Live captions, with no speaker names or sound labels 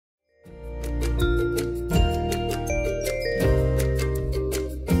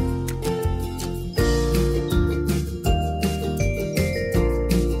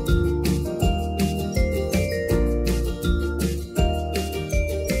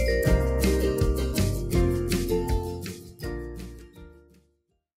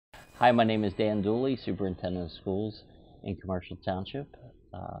Hi, my name is Dan Dooley, Superintendent of Schools in Commercial Township,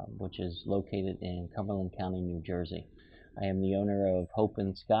 which is located in Cumberland County, New Jersey. I am the owner of Hope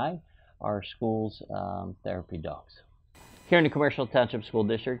and Skye, our school's therapy dogs. Here in the Commercial Township School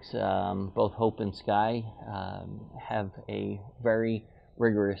Districts, both Hope and Skye have a very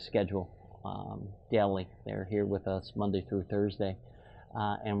rigorous schedule daily. They're here with us Monday through Thursday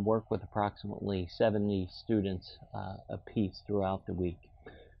and work with approximately 70 students apiece throughout the week.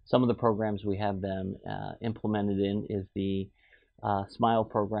 Some of the programs we have them implemented in is the SMILE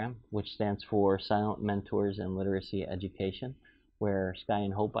program, which stands for Silent Mentors in Literacy Education, where Skye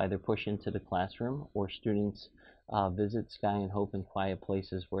and Hope either push into the classroom or students visit Skye and Hope in quiet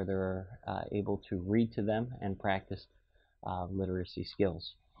places where they're able to read to them and practice literacy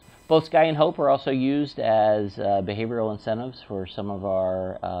skills. Both Skye and Hope are also used as behavioral incentives for some of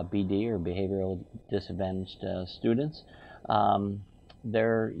our BD or behavioral disadvantaged students.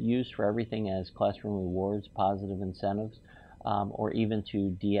 They're used for everything as classroom rewards, positive incentives, or even to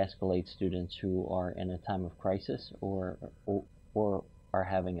de-escalate students who are in a time of crisis or are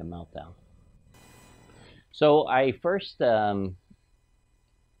having a meltdown. So I first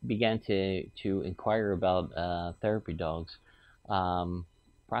began to inquire about therapy dogs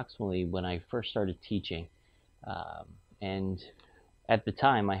approximately when I first started teaching. And at the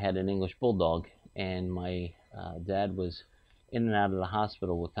time I had an English Bulldog, and my dad was in and out of the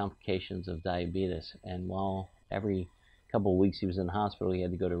hospital with complications of diabetes, and while every couple of weeks he was in the hospital, he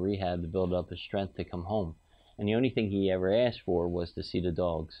had to go to rehab to build up his strength to come home. And the only thing he ever asked for was to see the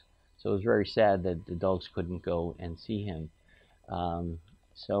dogs. So it was very sad that the dogs couldn't go and see him.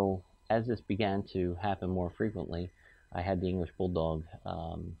 So as this began to happen more frequently, I had the English Bulldog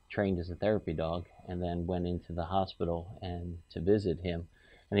trained as a therapy dog, and then went into the hospital and to visit him.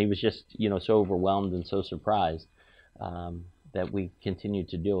 And he was just, so overwhelmed and so surprised that we continued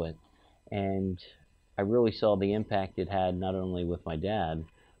to do it. And I really saw the impact it had not only with my dad,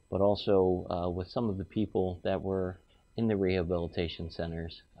 but also with some of the people that were in the rehabilitation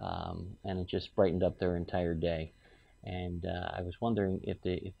centers, and it just brightened up their entire day. And I was wondering if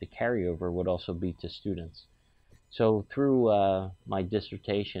the carryover would also be to students. So through my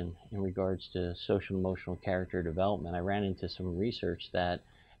dissertation in regards to social and emotional character development, I ran into some research that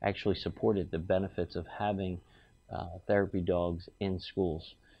actually supported the benefits of having therapy dogs in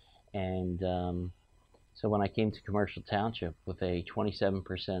schools. And so when I came to Commercial Township with a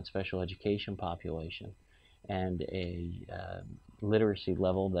 27% special education population and a literacy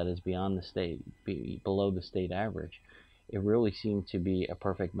level that is beyond the state, below the state average, it really seemed to be a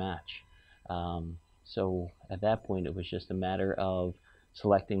perfect match. So at that point, it was just a matter of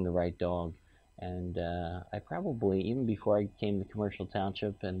selecting the right dog. And I probably, even before I came to Commercial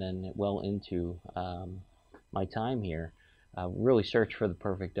Township and then well into my time here, really searched for the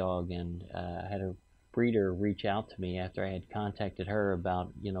perfect dog. And I had a breeder reach out to me after I had contacted her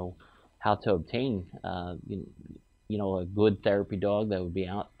about, how to obtain, a good therapy dog that would be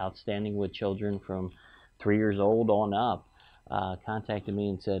outstanding with children from 3 years old on up. Contacted me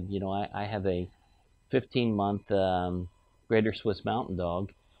and said, I have a 15-month Greater Swiss Mountain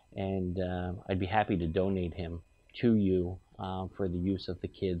Dog, and I'd be happy to donate him to you for the use of the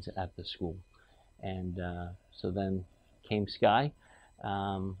kids at the school. And so then came Skye,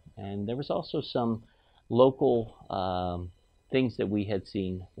 and there was also some local things that we had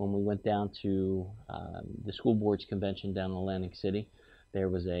seen when we went down to the school board's convention down in Atlantic City. There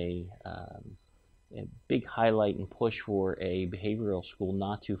was a big highlight and push for a behavioral school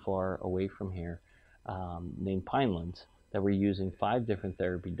not too far away from here, named Pinelands, that were using 5 different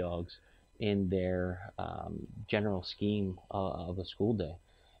therapy dogs in their general scheme of a school day.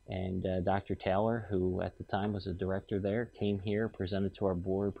 And Dr. Taylor, who at the time was a director there, came here, presented to our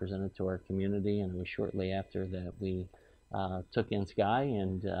board, presented to our community, and it was shortly after that we took in Skye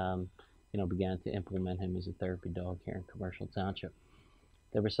and began to implement him as a therapy dog here in Commercial Township.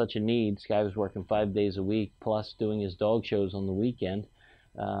 There was such a need. Skye was working 5 days a week, plus doing his dog shows on the weekend.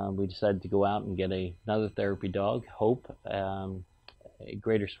 We decided to go out and get another therapy dog, Hope, a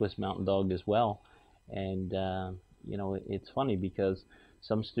Greater Swiss Mountain Dog as well. And it's funny because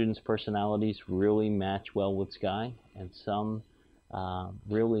some students' personalities really match well with Skye, and some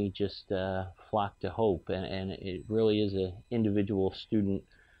really just flock to Hope, and it really is an individual student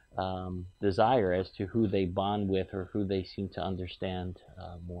desire as to who they bond with or who they seem to understand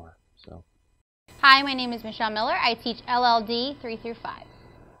more. So, hi, my name is Michelle Miller. I teach LLD 3 through 5.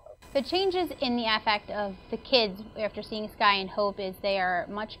 The changes in the affect of the kids after seeing Skye and Hope is they are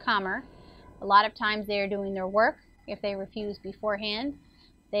much calmer. A lot of times they are doing their work if they refuse beforehand.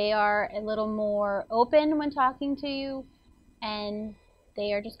 They are a little more open when talking to you, and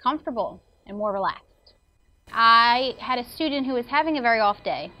they are just comfortable and more relaxed. I had a student who was having a very off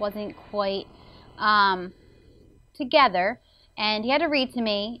day, wasn't quite together, and he had to read to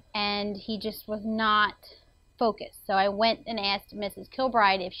me, and he just was not focused. So I went and asked Mrs.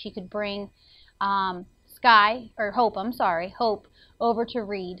 Kilbride if she could bring Hope over to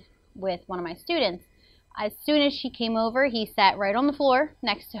read with one of my students. As soon as she came over, he sat right on the floor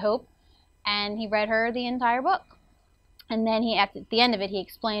next to Hope, and he read her the entire book. And then at the end of it, he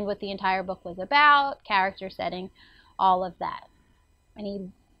explained what the entire book was about, character setting, all of that. And he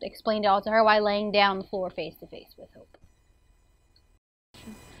explained it all to her while laying down on the floor face to face with Hope.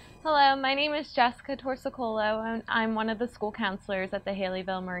 Hello, my name is Jessica Torsicolo, and I'm one of the school counselors at the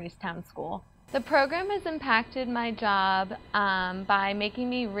Haleyville-Mauristown School. The program has impacted my job by making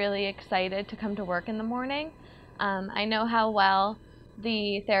me really excited to come to work in the morning. I know how well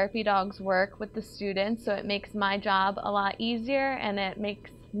the therapy dogs work with the students, so it makes my job a lot easier, and it makes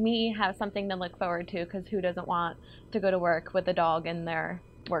me have something to look forward to, because who doesn't want to go to work with a dog in their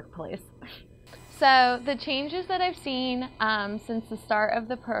workplace? So the changes that I've seen since the start of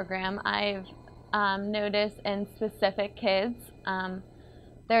the program, I've noticed in specific kids.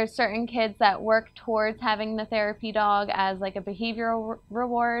 There are certain kids that work towards having the therapy dog as like a behavioral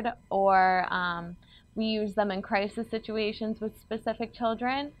reward, or we use them in crisis situations with specific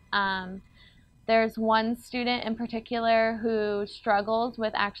children. There's one student in particular who struggles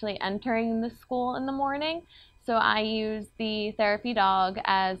with actually entering the school in the morning. So I use the therapy dog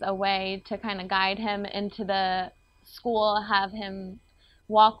as a way to kind of guide him into the school, have him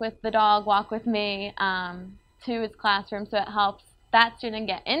walk with the dog, walk with me to his classroom, so it helps that student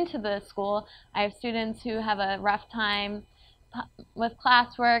get into the school. I have students who have a rough time with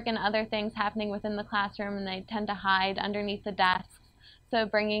classwork and other things happening within the classroom, and they tend to hide underneath the desks. So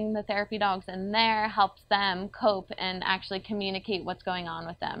bringing the therapy dogs in there helps them cope and actually communicate what's going on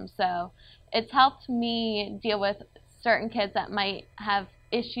with them. So it's helped me deal with certain kids that might have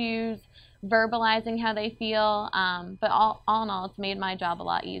issues verbalizing how they feel, but all in all, it's made my job a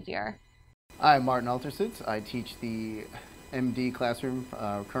lot easier. I'm Martin Altersitz. I teach the MD classroom,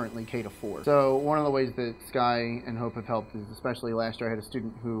 currently K-4. So one of the ways that Skye and Hope have helped is, especially last year, I had a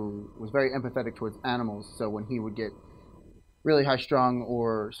student who was very empathetic towards animals. So when he would get really high-strung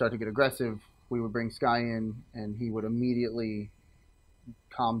or start to get aggressive, we would bring Skye in, and he would immediately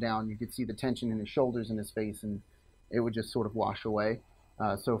calm down. You could see the tension in his shoulders and his face, and it would just sort of wash away.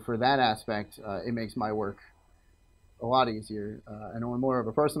 So for that aspect, it makes my work a lot easier. And on more of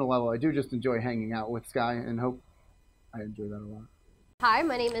a personal level, I do just enjoy hanging out with Skye and Hope. I enjoy that a lot. Hi,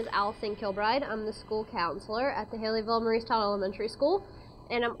 my name is Allison Kilbride. I'm the school counselor at the Haleyville-Mauristown Elementary School,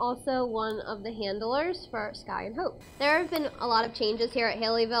 and I'm also one of the handlers for Skye and Hope. There have been a lot of changes here at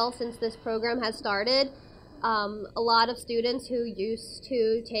Haleyville since this program has started. A lot of students who used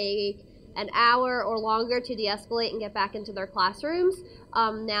to take an hour or longer to de-escalate and get back into their classrooms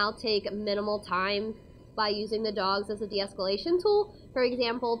now take minimal time by using the dogs as a de-escalation tool. For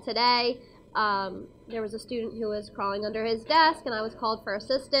example, today there was a student who was crawling under his desk, and I was called for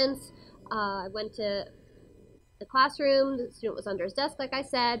assistance. I went to the classroom. The student was under his desk, like I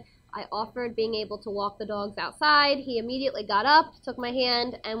said. I offered being able to walk the dogs outside. He immediately got up, took my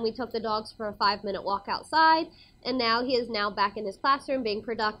hand, and we took the dogs for a 5-minute walk outside. And now he is back in his classroom being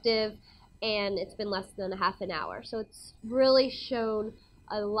productive, and it's been less than a half an hour. So it's really shown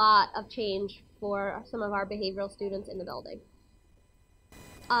a lot of change for some of our behavioral students in the building.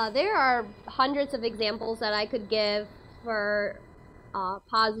 There are hundreds of examples that I could give for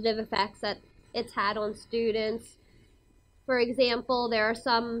positive effects that it's had on students. For example, there are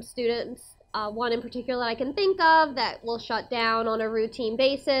some students, one in particular I can think of, that will shut down on a routine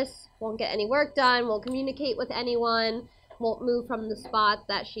basis, won't get any work done, won't communicate with anyone, won't move from the spot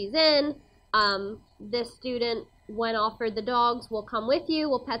that she's in. This student, when offered the dogs, will come with you,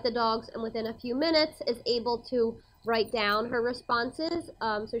 will pet the dogs, and within a few minutes is able to write down her responses,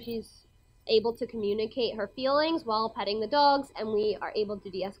 so she's able to communicate her feelings while petting the dogs, and we are able to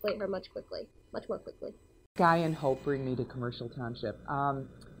de-escalate her much more quickly. Skye and Hope bring me to Commercial Township.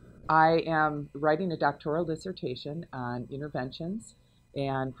 I am writing a doctoral dissertation on interventions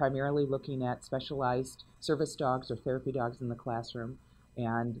and primarily looking at specialized service dogs or therapy dogs in the classroom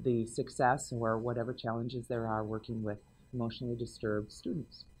and the success or whatever challenges there are working with emotionally disturbed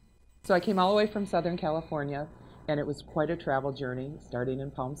students. So I came all the way from Southern California, and it was quite a travel journey, starting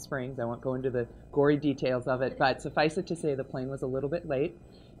in Palm Springs. I won't go into the gory details of it, but suffice it to say the plane was a little bit late,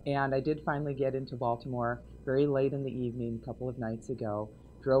 and I did finally get into Baltimore very late in the evening a couple of nights ago.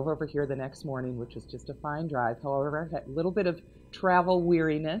 Drove over here the next morning, which was just a fine drive. However, I had a little bit of travel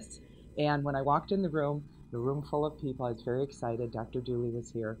weariness, and when I walked in the room, the room full of people. I was very excited. Dr. Dooley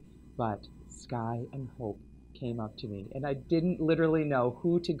was here, but Skye and Hope came up to me, and I didn't literally know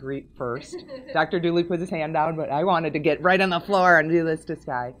who to greet first. Dr. Dooley put his hand down, but I wanted to get right on the floor and do this to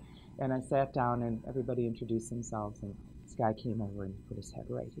Skye. And I sat down, and everybody introduced themselves, and Skye came over and put his head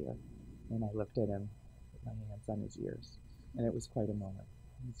right here. And I looked at him, put my hands on his ears, and it was quite a moment.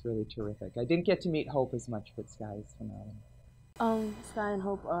 It was really terrific. I didn't get to meet Hope as much, but Skye is phenomenal. Skye and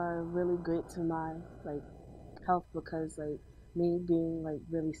Hope are really great to my health, because me being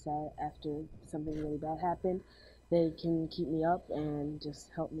really sad after something really bad happened, they can keep me up and just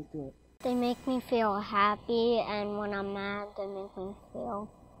help me through it. They make me feel happy, and when I'm mad, they make me feel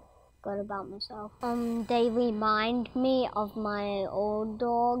good about myself. They remind me of my old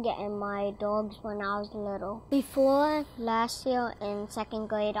dog and my dogs when I was little. Before last year in 2nd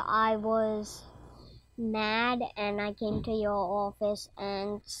grade, I was mad, and I came to your office,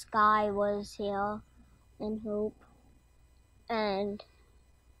 and Skye was here and Hope, and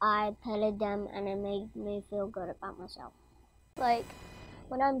I petted them, and it made me feel good about myself.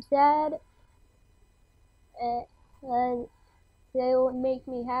 When I'm sad, they will make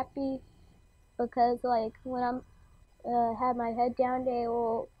me happy, because when I'm have my head down, they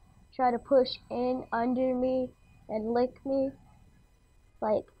will try to push in under me and lick me.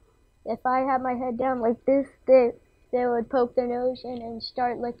 If I have my head down like this, they would poke their nose in and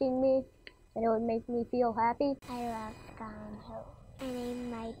start licking me, and it would make me feel happy. I love Skye and Hope. I named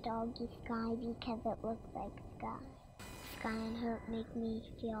my doggy Skye because it looks like Skye. Skye and Hope make me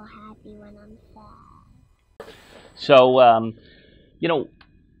feel happy when I'm sad. So,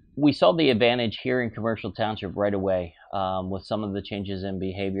 we saw the advantage here in Commercial Township right away with some of the changes in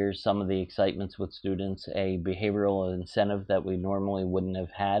behaviors, some of the excitements with students, a behavioral incentive that we normally wouldn't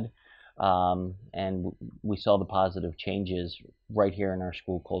have had. And we saw the positive changes right here in our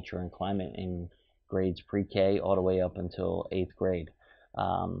school culture and climate in grades pre-K all the way up until 8th grade.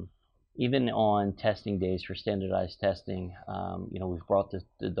 Even on testing days for standardized testing, we've brought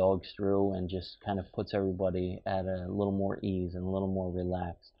the dogs through and just kind of puts everybody at a little more ease and a little more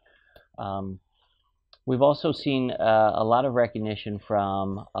relaxed. We've also seen a lot of recognition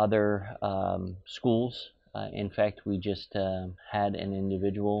from other schools. In fact, we just had an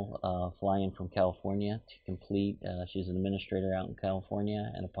individual fly in from California to complete, she's an administrator out in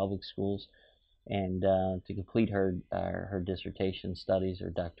California at a public schools, and to complete her dissertation studies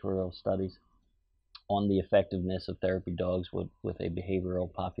or doctoral studies on the effectiveness of therapy dogs with a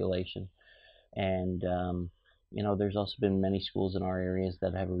behavioral population. And there's also been many schools in our areas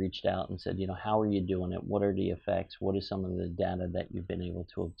that have reached out and said, how are you doing it? What are the effects? What is some of the data that you've been able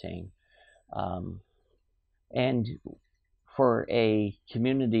to obtain? And for a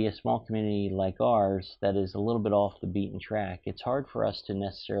community, a small community like ours that is a little bit off the beaten track, it's hard for us to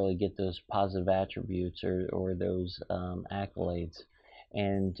necessarily get those positive attributes or those accolades.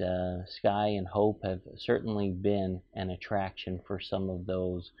 And Skye and Hope have certainly been an attraction for some of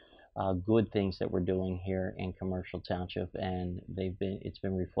those good things that we're doing here in Commercial Township, and it's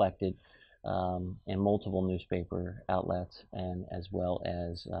been reflected in multiple newspaper outlets and as well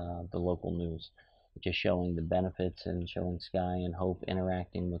as the local news, just showing the benefits and showing Skye and Hope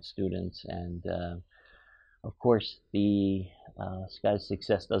interacting with students. And of course, the Skye's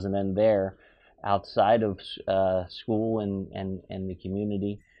success doesn't end there. Outside of school and the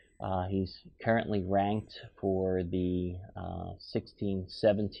community, he's currently ranked for the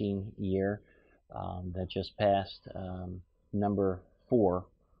 16-17 year that just passed, number 4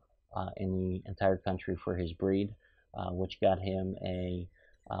 in the entire country for his breed, which got him a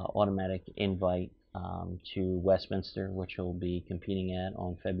automatic invite to Westminster, which he'll be competing at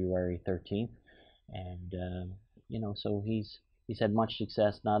on February 13th. And so he's had much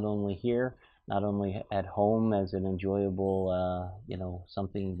success not only here, not only at home as an enjoyable,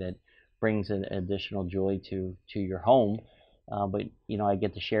 something that brings an additional joy to your home, but I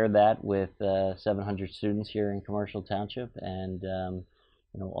get to share that with 700 students here in Commercial Township, and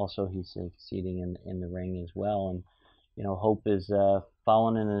also he's succeeding in the ring as well. And Hope is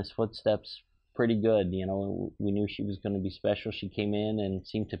following in his footsteps pretty good. We knew she was going to be special. She came in and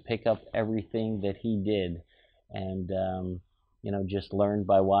seemed to pick up everything that he did, and just learned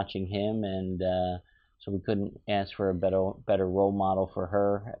by watching him. And so we couldn't ask for a better role model for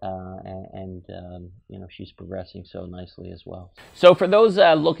her, and she's progressing so nicely as well. So for those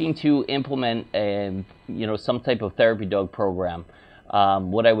looking to implement some type of therapy dog program,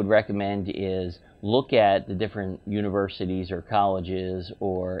 what I would recommend is look at the different universities or colleges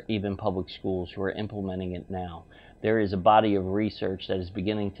or even public schools who are implementing it now. There is a body of research that is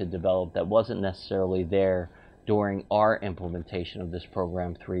beginning to develop that wasn't necessarily there during our implementation of this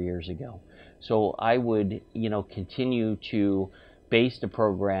program 3 years ago. So I would, continue to base the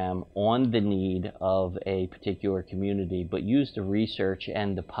program on the need of a particular community, but use the research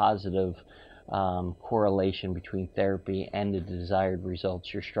and the positive correlation between therapy and the desired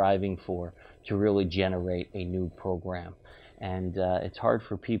results you're striving for to really generate a new program. And it's hard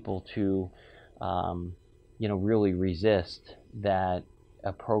for people to, really resist that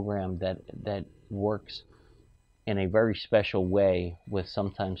a program that works in a very special way with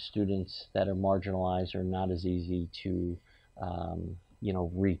sometimes students that are marginalized or not as easy to,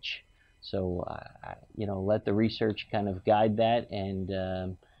 reach. So, let the research kind of guide that, and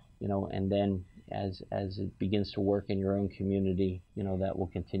and then as it begins to work in your own community, that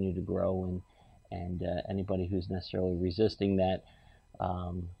will continue to grow, and anybody who's necessarily resisting that,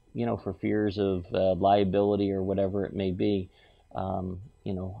 for fears of liability or whatever it may be,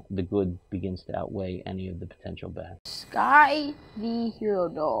 the good begins to outweigh any of the potential bad. Skye the hero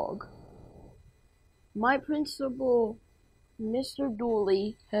dog. My principal, Mr.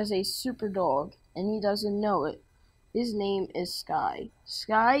 Dooley, has a super dog, and he doesn't know it. His name is Skye.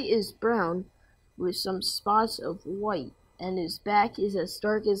 Skye is brown with some spots of white, and his back is as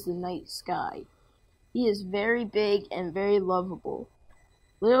dark as the night sky. He is very big and very lovable.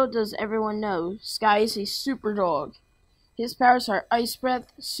 Little does everyone know, Skye is a super dog. His powers are ice breath,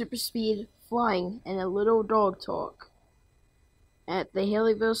 super speed, flying, and a little dog talk. At the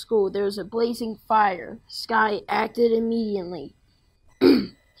Haleyville School, there was a blazing fire. Skye acted immediately.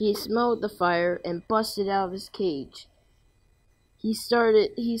 He smelled the fire and busted out of his cage. He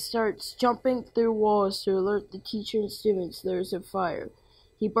starts jumping through walls to alert the teacher and students there's a fire.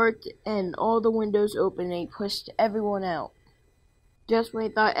 He barked and all the windows opened and he pushed everyone out. Just when he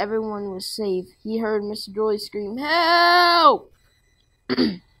thought everyone was safe, he heard Mr. Dooley scream, "Help!"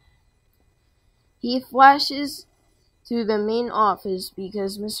 He flashes to the main office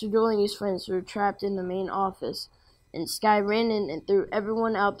because Mr. Dooley and his friends were trapped in the main office, and Skye ran in and threw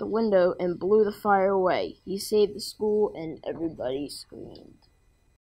everyone out the window and blew the fire away. He saved the school and everybody screamed.